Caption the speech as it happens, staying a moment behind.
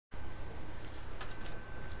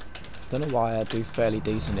Don't know why I do fairly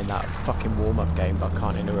decent in that fucking warm-up game, but I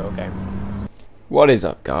can't in a real game. What is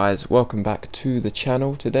up, guys? Welcome back to the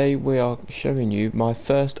channel. Today we are showing you my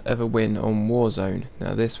first ever win on Warzone.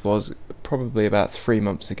 Now this was probably about 3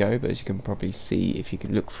 months ago, but as you can probably see if you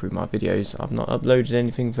can look through my videos, I've not uploaded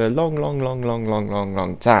anything for a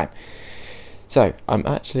long time. So I'm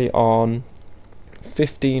actually on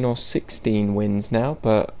 15 or 16 wins now,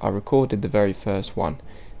 but I recorded the very first one.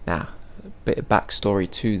 Now, a bit of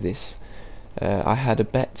backstory to this. I had a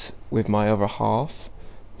bet with my other half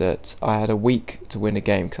that I had a week to win a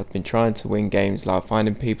game, because I've been trying to win games, like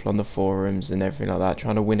finding people on the forums and everything like that,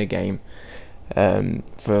 trying to win a game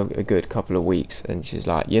for a good couple of weeks. And she's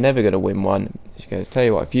like, "You're never gonna win one." She goes, "Tell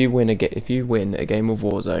you what, if you win a game of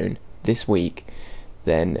Warzone this week,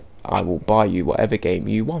 then I will buy you whatever game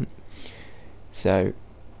you want." So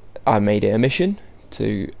I made it a mission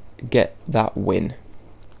to get that win.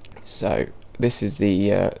 So this is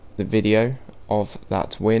the video of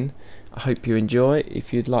that win. I hope you enjoy.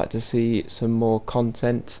 If you'd like to see some more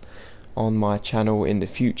content on my channel in the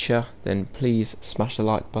future, then please smash the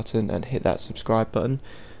like button and hit that subscribe button.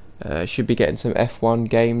 Should be getting some F1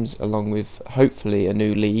 games along with hopefully a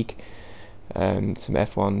new league, some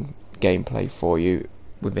F1 gameplay for you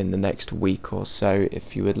within the next week or so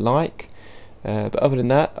if you would like. But other than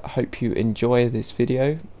that, I hope you enjoy this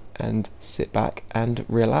video and sit back and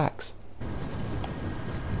relax.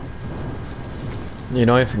 The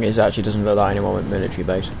annoying thing is, it actually doesn't look like anyone with military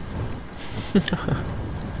base.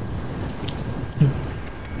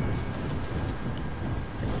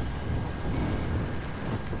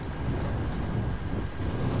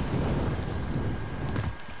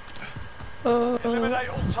 Eliminate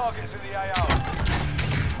all targets in the AO.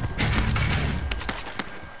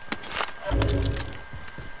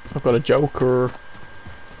 I've got a Joker.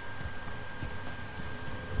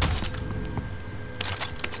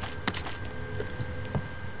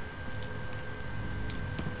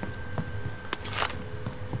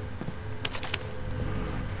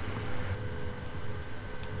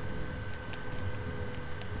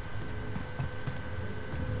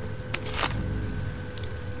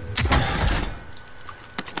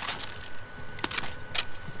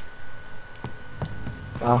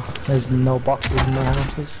 Oh, there's no boxes in the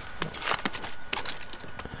houses.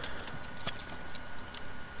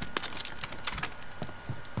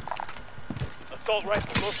 Assault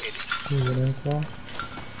rifle located.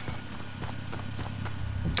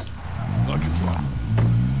 I can drive.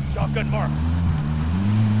 Shotgun mark.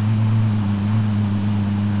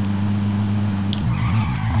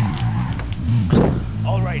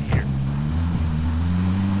 All right here.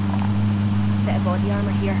 Bit of body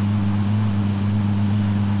armor here.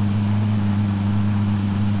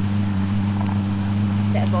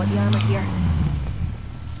 Bit of body armor here.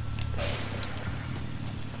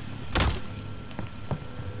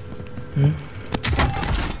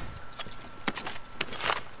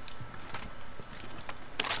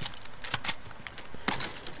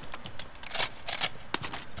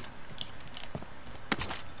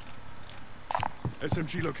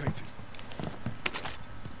 SMG located.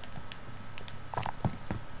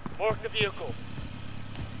 Mark the vehicle.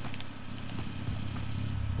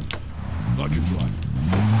 I can drive.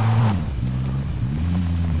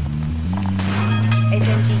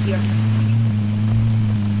 SMG here.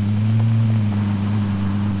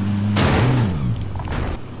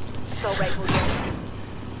 Assault rifle here.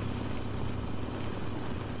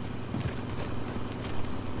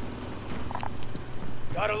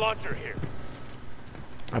 Got a launcher here.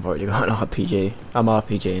 I've already got an RPG. I'm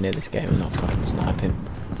RPGing in this game, I'm not fucking sniping.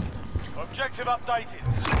 Objective updated.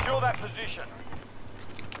 Secure that position.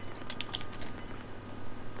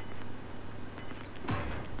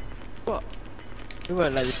 What? You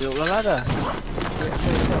weren't letting me up the ladder.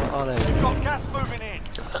 Oh, there We've we go. got gas moving in.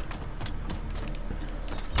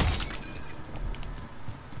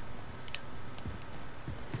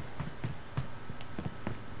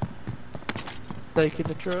 Taking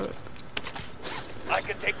the truck. I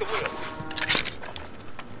can take the wheel.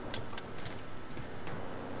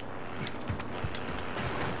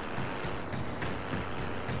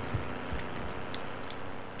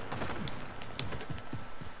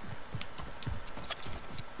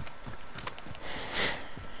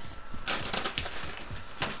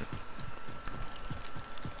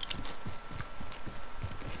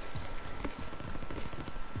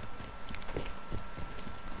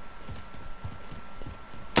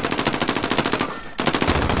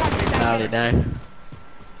 Alley now.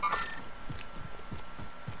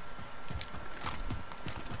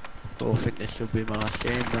 Oh, I think this will be my last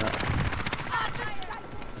game, but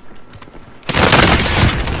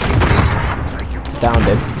Downed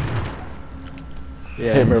him.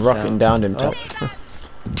 Yeah. Hit him with a rocket sound. and downed him. Oh, Top.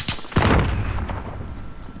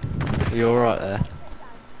 you alright there?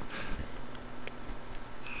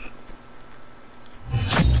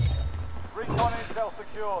 Recon intel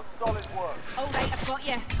secured. Solid work. Alright, I've got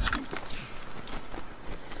you.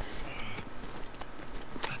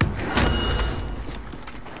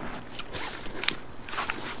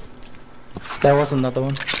 There was another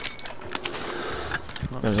one.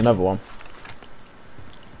 There's another one.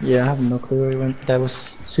 Yeah, I have no clue where he went. There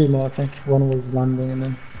was two more, I think. One was landing and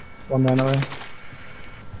then one ran away.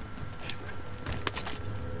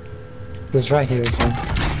 He was right here, so.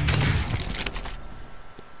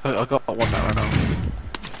 I got one that ran off.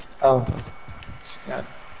 Oh. Yeah.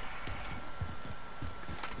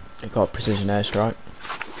 It got a precision airstrike.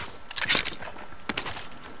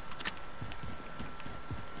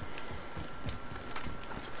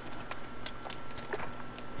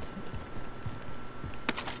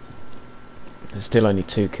 There's still only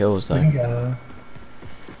 2 kills though. Yeah,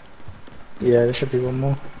 there should be one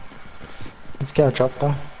more. Let's get a drop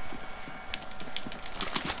though.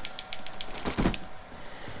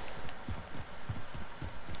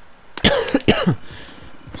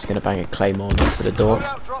 Just gonna bang a claymore next to the door.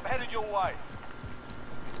 Loadout drop headed your way.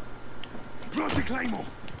 Planting Claymore.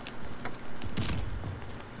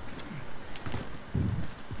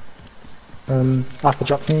 Have to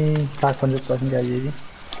drop me 500 so I can get a UV.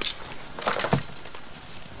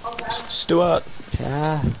 Stuart!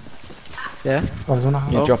 Yeah. Yeah. I was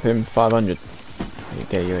wondering You how. drop him 500. You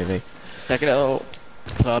get a UAV. Take it out.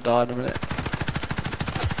 I'll die in a minute.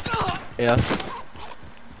 Yeah.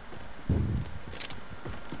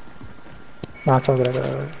 Nah, it's all good, I got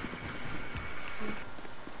it.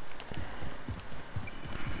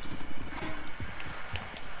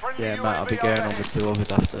 Friendly Yeah, mate, I'll be UAV going on overhead. with 2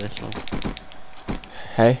 others after this one.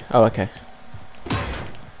 Hey? Oh, okay.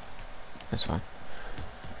 That's fine.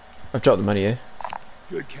 I've dropped the money here.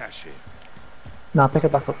 Good cash here. Nah, pick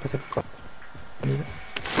it back up, pick it back up. I need it.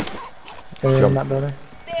 They're Jump. in that building.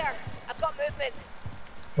 There, I've got movement.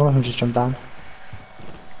 One of them just jumped down.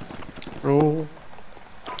 Roll.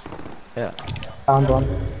 Yeah. Downed one.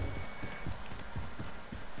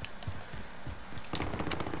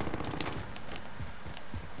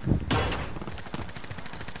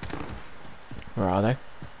 Where are they?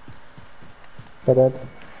 They're dead.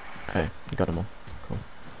 Oh, you got them all. Cool.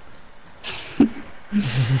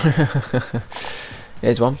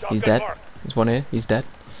 Here's one. He's dead. There's one here. He's dead.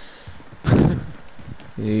 The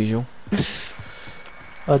usual.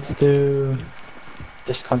 Let's do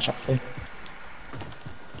this contract thing.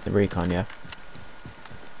 The recon, yeah.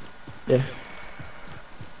 Yeah.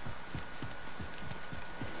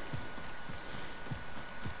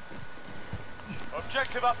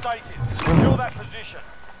 Objective updated. Secure that position.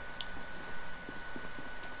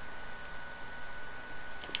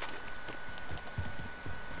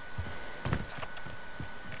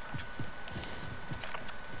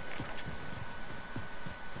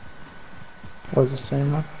 What was the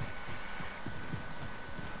same one?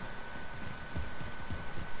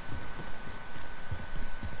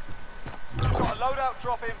 Got a loadout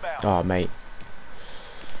drop inbound. Oh, mate.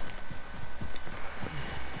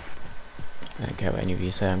 I don't care what any of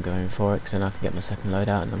you say, I'm going for it, because then I can get my second load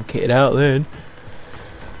out and I'm kitted out then.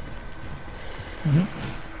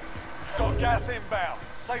 Got gas inbound.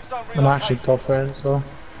 Safe zone I'm actually relocated. go for it as well.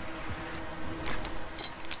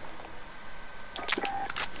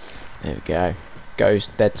 There we go.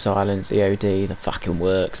 Ghost, dead silence, EOD, the fucking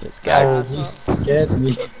works, let's go. Oh, you scared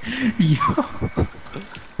me.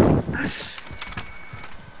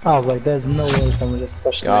 I was like, there's no way someone just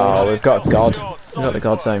pushed me. Oh, we've got God. We've got the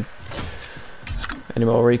God zone. Any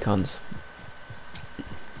more recons?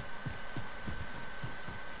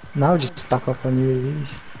 Now just stuck up on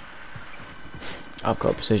UAVs. I've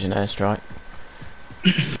got a precision airstrike.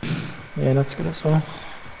 Yeah, that's good as well.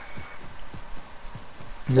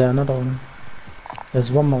 Is there another one? There's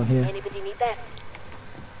one more here. Anybody need that?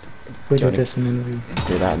 We do Johnny. this and then we...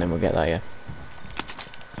 Do that and then we'll get that, yeah.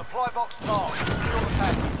 Supply box marked. Secure the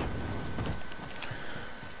package.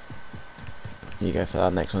 You go for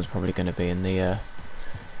that. Next one's probably going to be in the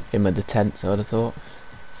in with the tents, I would have thought.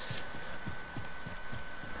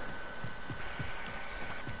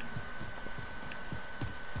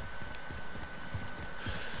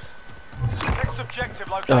 Next objective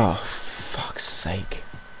located. Oh, fuck's sake.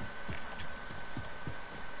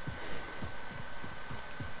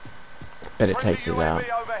 Bet it Friendly takes us UAV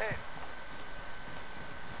out. overhead.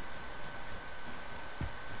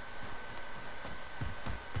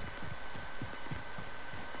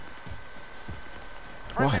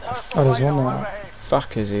 Why Friendly the personal there's one radar there. overhead.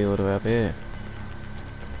 fuck is he all the way up here?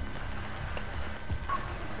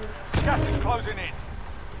 Gas is closing in.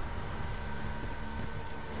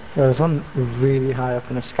 There's one really high up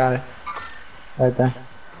in the sky. Right there.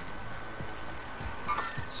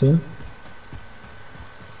 See?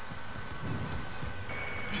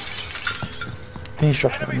 He's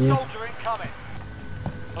dropping Enemy on you. soldier incoming.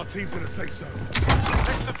 Our team's in a safe zone.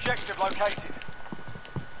 Next objective located.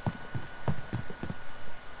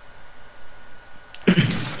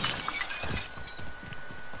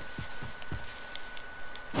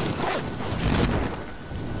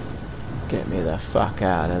 Get me the fuck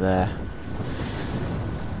out of there.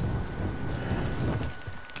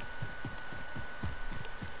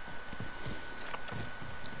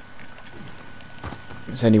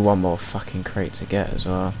 There's only one more fucking crate to get as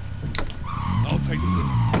well. I'll take the loot.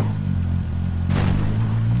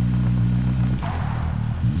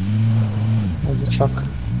 There's a truck.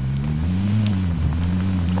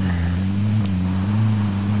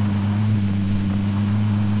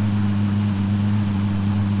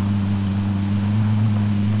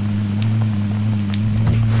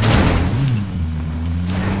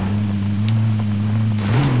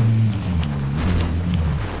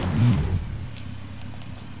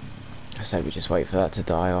 I say we just wait for that to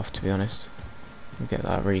die off, to be honest. We'll get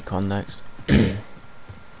that recon next. I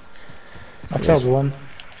killed one.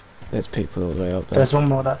 There's people all the way up there. There's one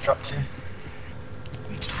more that dropped here.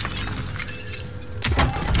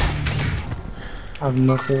 I have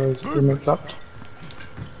no clue where his teammate dropped.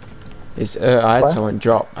 Is I had Where? someone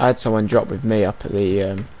drop. I had someone drop with me up at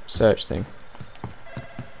the search thing.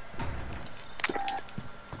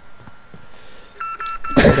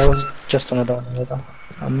 Yeah, that was just on a down river.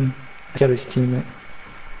 I killed his teammate.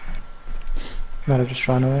 Might have just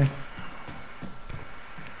run away.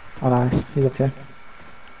 Oh nice, he's up here.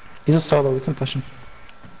 He's a solo, we can push him.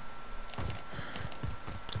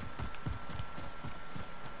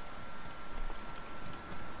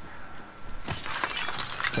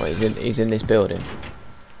 What, he's in this building.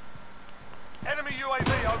 Enemy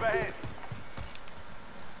UAV overhead.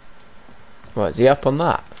 What, is he up on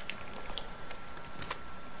that?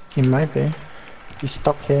 He might be. He's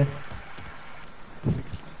stuck here.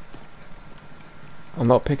 I'm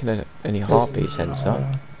not picking any heartbeat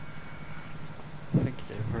sensor. I think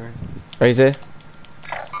he's over. Oh, he's here.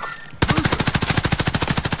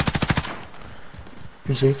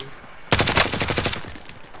 He's weak.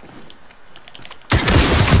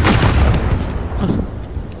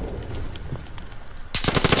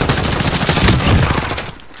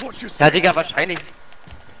 Watch your How'd you get my shiny?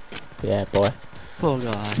 Yeah, boy. Poor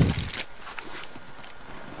guy.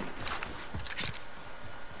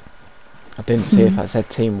 I didn't see if that said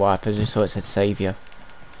team wipe. I just saw it said saviour.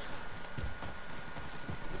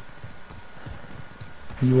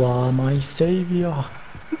 You are my savior.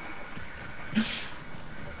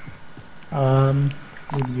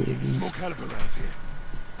 UAVs. small caliber rounds here.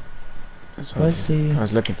 That's what I Where's the...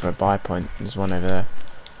 was looking for a buy point. There's one over there.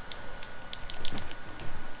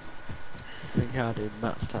 I think I did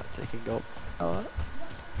Matt's tactic and got alright.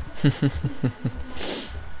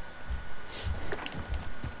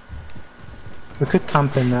 We could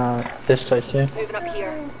camp in this place here. Moving up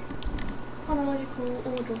here. Chronological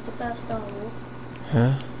order of the first Star Wars.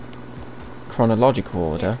 Huh? Chronological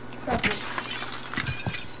order? Fragment.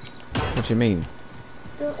 What do you mean?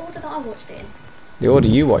 The order that I watched it in. The order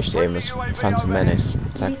you watched it in was Phantom Menace.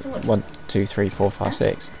 It's like You need to watch 1, 2, 3, 4, 5,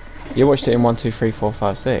 6. You watched it in 1, 2, 3, 4,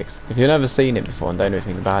 5, 6. If you've never seen it before and don't know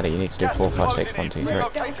anything about it, you need to do 4, 5, 6, 1, 2, 3.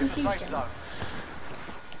 Relocating the safe zone.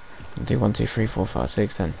 Do 1, 2, 3, 4, 5,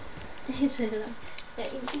 6 then. She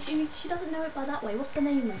doesn't know it by that way. What's the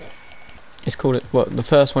name of it? It's called it. What? The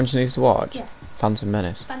first one she needs to watch? Yeah. Phantom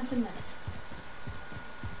Menace. Phantom Menace.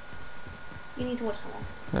 You need to watch that one.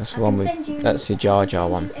 That's I the one can with. send you- That's your I Jar can Jar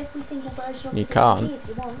send one. you every single version of You the can't. DVD if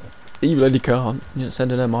you want. You bloody can't. You're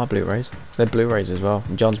sending them my Blu-rays. They're Blu-rays as well.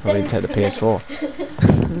 And John's probably take the PS4.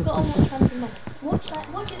 You've got to watch Phantom Menace.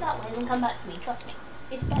 Watch it that way and then come back to me. Trust me.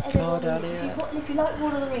 It's better than God, Lord of the Daddy, Rings. If you like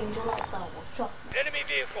Lord of the Rings, you'll like Star Wars. Trust me. Enemy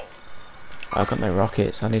vehicle. I've got no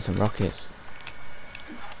rockets. I need some rockets.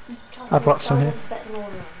 Trust I've me, got Star some Wars here. is better than Lord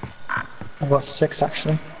of the Rings. I've got 6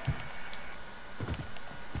 actually.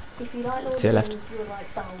 If you like Lord of To the your Rings, left. you'll like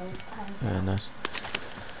Star Wars. Yeah, nice.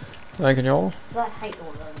 Thank you, Joel. Because I hate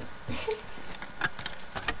Lord of the Rings.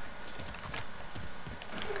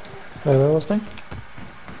 Where was they?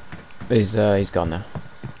 He's gone now.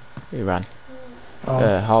 He ran.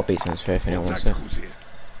 Oh, Heartbeat sensor if anyone wants it. Tacticals here.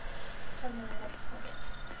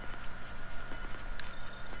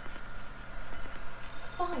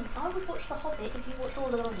 Fine, I would watch The Hobbit if you watch all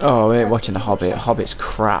of them. Oh, we ain't watching The Hobbit. Hobbit's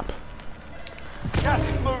crap. Gas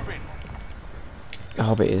is moving. The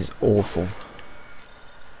Hobbit is awful.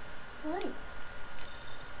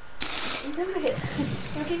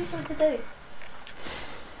 something to do.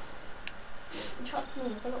 Trust me,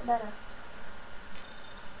 it's a lot better.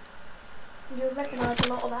 You'll recognise a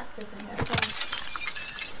lot of actors in it as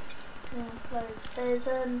well. Yeah, loads. There's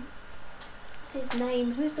what's his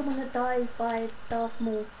name? Who's the one that dies by Darth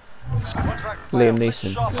Maul? Contract Liam failed.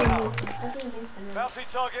 Neeson. Sharp Liam enough. Neeson. That's Liam Neeson. Bounty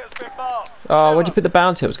target has been marked. Oh, why'd you put the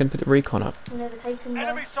bounty? I was going to put the recon up. You know, they're taking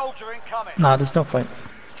Enemy soldier incoming. Nah, there's no point.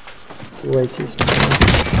 Way too small.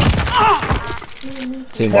 Liam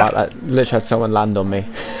Neeson. Team wipe. That literally had someone land on me.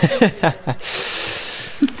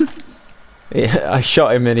 Yeah, I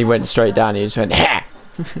shot him and he went straight down. He just went, ha!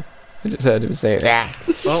 I just heard him say, yeah.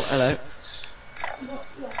 Oh, hello.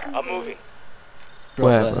 I'm moving.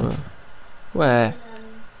 Where? Right there. Where?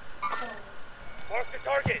 Mark the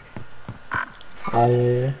target.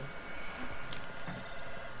 I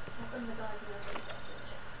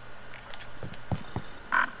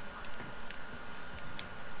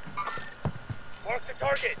Mark the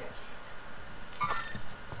target.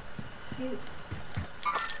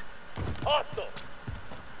 Hostile.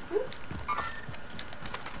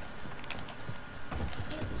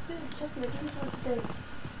 Trust me, give me something to do.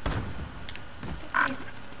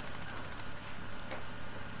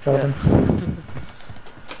 got him.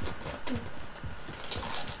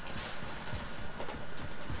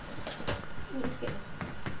 Let's get it.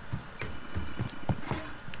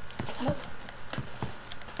 Nope.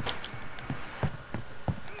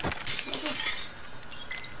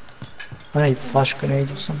 I need flash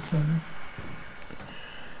grenades or something.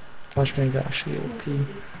 Flash grenades are actually OP.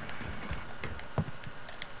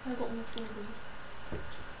 I got one for you.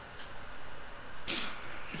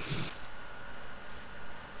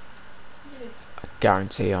 I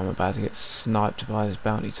guarantee I'm about to get sniped by this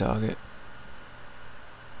bounty target.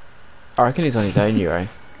 I reckon he's on his own, Euro.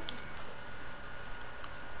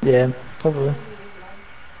 Yeah, probably.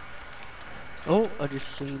 Oh, I just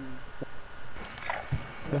seen.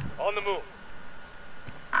 On the move.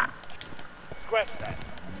 Scratch that.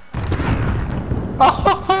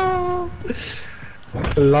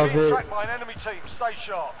 Love Being it. tracked by an enemy team. Stay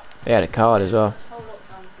sharp. He had a card as well.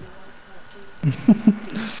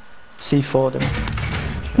 C4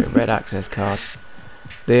 them. A red access card.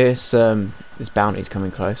 This bounty's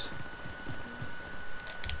coming close.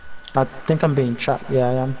 I think I'm being trapped. Yeah,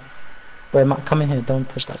 I am. Wait, Matt, come in here. Don't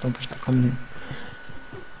push that. Don't push that. Come in here.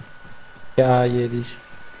 Yeah, yeah, these.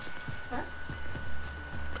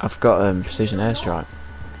 I've got precision airstrike. Do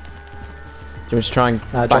you want to try and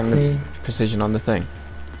Drop bang the me. precision on the thing?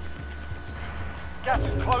 Gas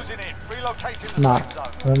is closing in. Relocating the Nah. safe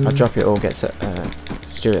zone. I'll drop it all. Get set.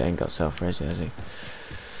 Stuart ain't got self-res, has he?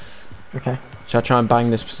 Okay. Shall I try and bang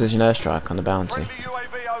this precision airstrike on the bounty? Friendly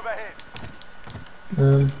UAV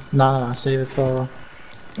overhead. Nah, save it for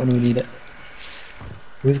when we need it.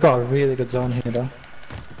 We've got a really good zone here, though.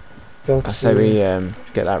 Go I say to- we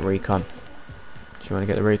get that recon. Do you want to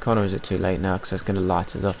get the recon, or is it too late now? Because it's going to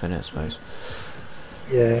light us up in it, I suppose.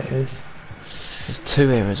 Yeah, it is. There's two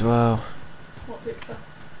here as well. What picture?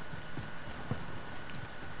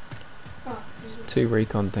 Oh, There's two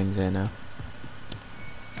recon things here now.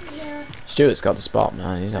 yeah. Stuart's got the spot,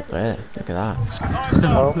 man. He's up there. Look at that. Time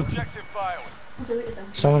done. Oh. Objective failed. I'll do it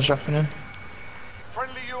then. Someone's dropping in.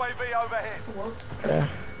 Friendly UAV overhead. I was. Yeah.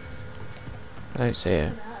 I don't see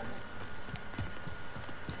it.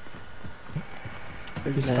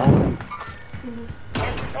 He's there. down.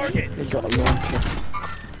 Target. He's got a launcher.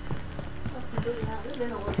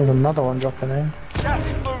 There's another one dropping in. Gas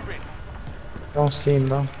is moving. Don't see him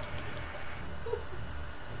though. I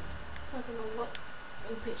don't know what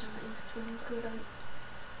picture that is. Swimming's good.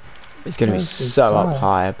 He's going to be Where's his so up guy?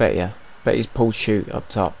 high, I bet you. Bet he's pulled shoot up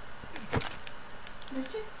top. Did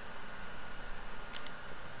you?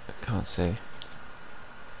 I can't see. No,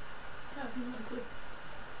 he's not good.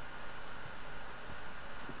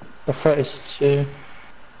 The threat is to.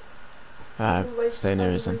 Ah, Erase- stay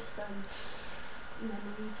near us then. erase,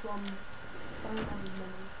 memory from phone memory.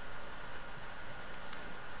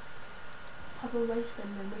 I've erased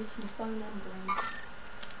them memories from phone and brain.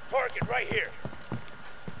 Target right here.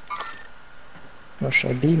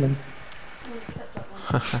 Russia demon. I've kept that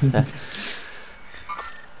one.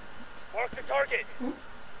 Mark the target.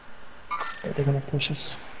 Yeah, they're gonna push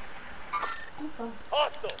us. I'm fine.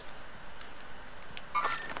 Hostile.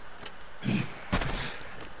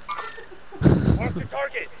 Mark the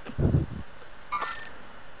target.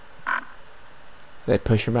 They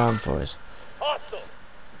push around for us. Hostile.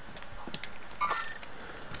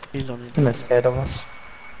 He's on it. And they're scared of us.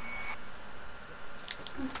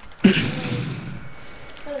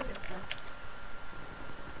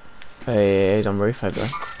 Hey, he's on roof over there.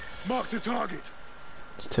 Mark the target.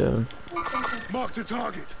 It's two of them. Mark the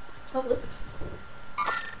target. There's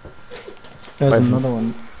Wait, another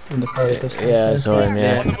one in the prairie distance. Yeah, I there. saw him,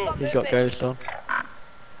 yeah. He's got ghost on.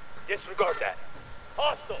 Disregard that.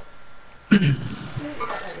 Hostile.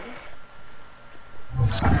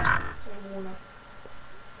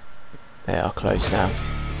 They are close now.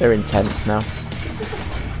 They're intense now.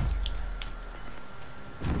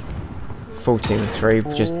 Full team of 3,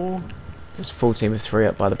 just there's full team of 3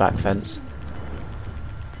 up by the back fence.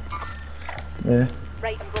 Yeah.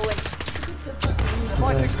 Right, I'm going.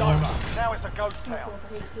 Fighting's over. Now it's a ghost town.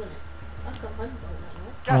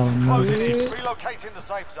 Gas Oh, is no, closing this in. is- Relocating the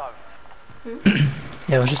safe zone.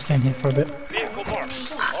 Yeah, I was just staying here for a bit. Vehicle marked. On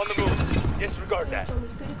the move. Disregard that.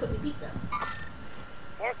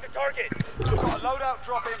 Mark the target. Got a loadout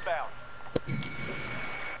drop inbound.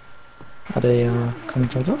 Are they coming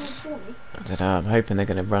towards us? I don't know, I'm hoping they're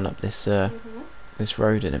going to run up this this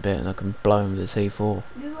road in a bit and I can blow them with the C4.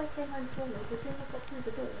 You came home for me, as soon as I got through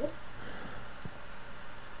the door,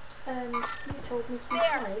 you told me to be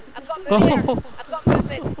There. quiet I've because got movement. I've got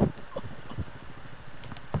movement.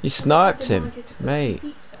 You sniped him, demanded to cook mate.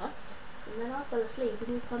 pizza, and then I fell asleep and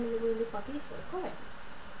you come in the room with my pizza, correct?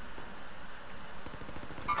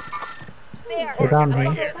 There. Go down I've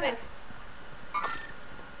got here. movement.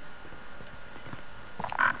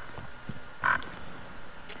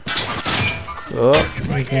 Oh, I've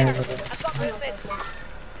got movement.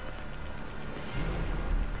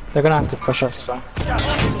 They're gonna have to push us, so.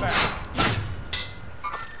 Gas inbound.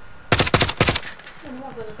 And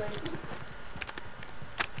what was I saying?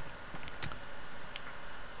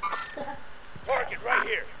 Target right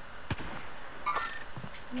here.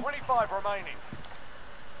 25 remaining. –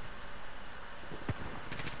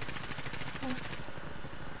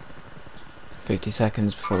 50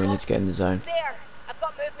 seconds before we need to get in the zone. There. I've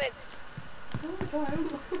got movement.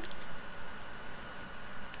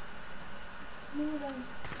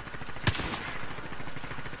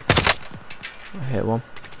 I hit one.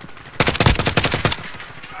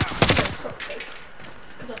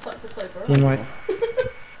 Being right.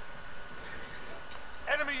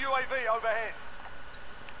 Enemy UAV overhead.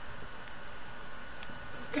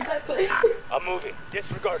 Exactly. I'm moving.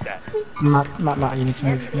 Disregard that. Matt, you need to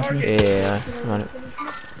move. You need to move. Yeah, I'm on it.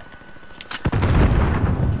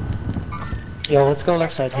 Yo, let's go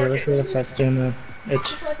left side here. Let's go left side. Stay on the edge. I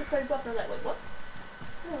tried to say Bob and I'm like, wait, what?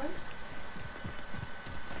 Alright.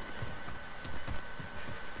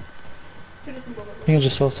 Who doesn't bother? I think I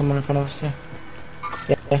just saw someone in front of us here.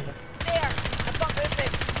 Yeah. There. I've got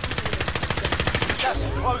movement. Gas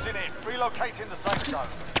is closing in. Relocating the safe zone.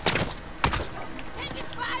 Taking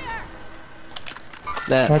fire.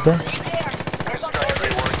 There. Right there. There. I've got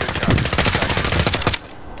movement.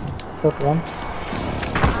 Got one.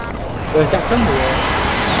 Where's that from?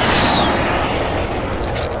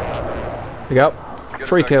 Pick up.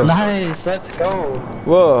 3 kills. Nice, let's go.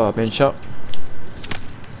 Whoa, I've been shot.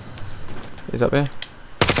 He's up here.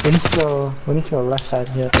 We need to go left side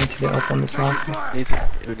here, I think, to get up on this mountain. We need to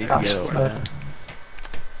Gosh, get over there.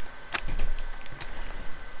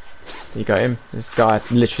 You got him. This guy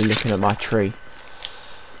literally looking at my tree.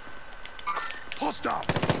 Hostile.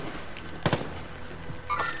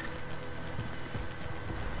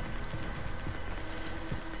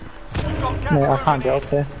 Got gas No, I moving can't get in. up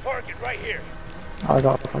there. Target right here. I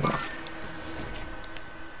got up.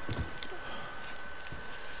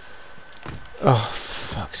 Oh,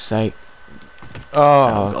 fuck's sake. I've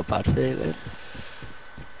Oh, got a bad feeling.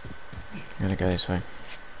 I'm gonna go this way.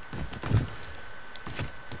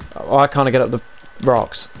 Oh, I can't get up the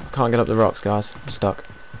rocks. I can't get up the rocks, guys. I'm stuck.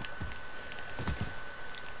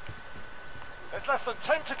 There's less than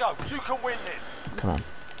 10 to go. You can win this. Come on.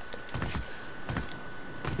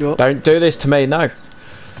 You're up. Don't do this to me, no.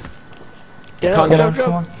 Get Can't up, get up.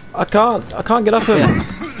 Come on. I can't get up them.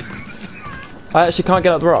 I actually can't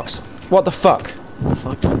get up the rocks. What the fuck?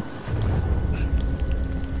 Fuck.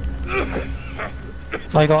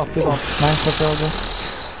 I got up, you got up. Nice, let's go.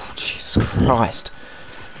 Jesus Christ.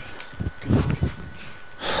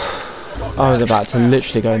 I was about to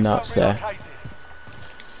literally go nuts there. Relocated.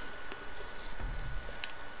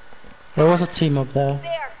 There was a team up there.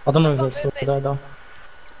 There. I don't know if they're still there though.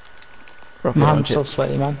 Rocket My hand's launcher, so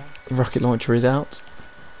sweaty, man. rocket launcher is out.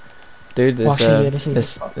 Dude, there's, Actually, yeah, this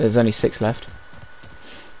is- there's only 6 left.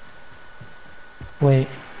 Wait.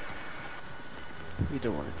 You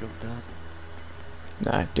don't want to jump down.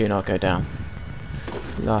 No, do not go down.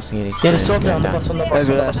 Last thing you need to Yeah, do they're is still go there on the down. bus, on the bus, on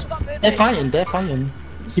the Over bus. I've got movement. They're fighting.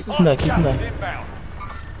 Keep them there, keep them Gas is there. inbound.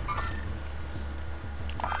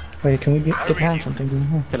 Wait, can we get behind something down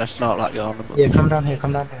here? Can I snort like you're on the bus? Yeah, come down here,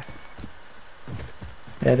 come down here.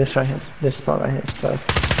 Yeah, this right here, this spot right here is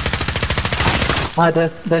perfect. Hi,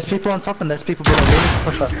 there's people on top and there's people below. They need to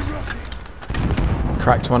push us.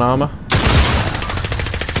 Cracked one armor.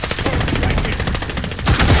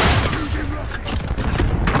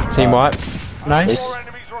 Team wipe. Nice. Four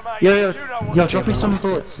enemies remain. Yo, You know what yo, to drop me do. some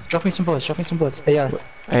bullets. Drop me some bullets. Drop me some bullets. AI.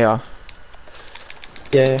 AR.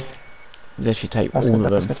 Yeah. Literally take That's all good,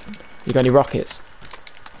 of that's them. good. You got any rockets?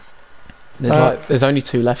 There's only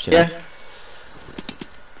 2 left, you know? Yeah.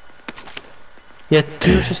 Yeah,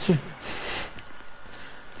 2 just 2.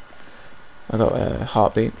 I got a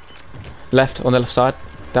heartbeat. Left, on the left side,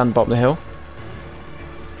 down the bottom of the hill.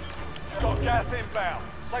 Got gas inbound.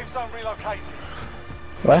 Safe zone relocated.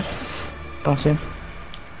 Where? Don't see him.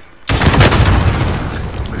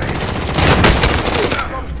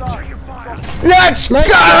 Let's go!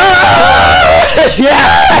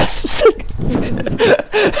 Yes!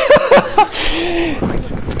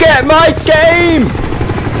 Get my game!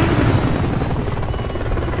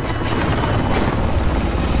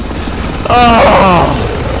 Oh!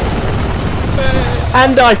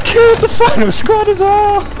 And I killed the final squad as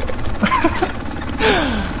well!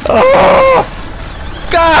 Oh!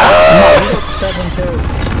 Go! 7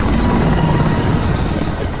 kills.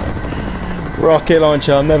 Rocket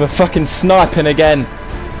launcher, I'm never fucking sniping again.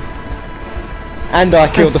 And I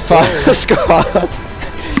killed the final squad.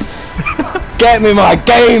 Get me my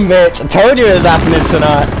game, bitch! I told you it was happening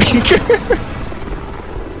tonight.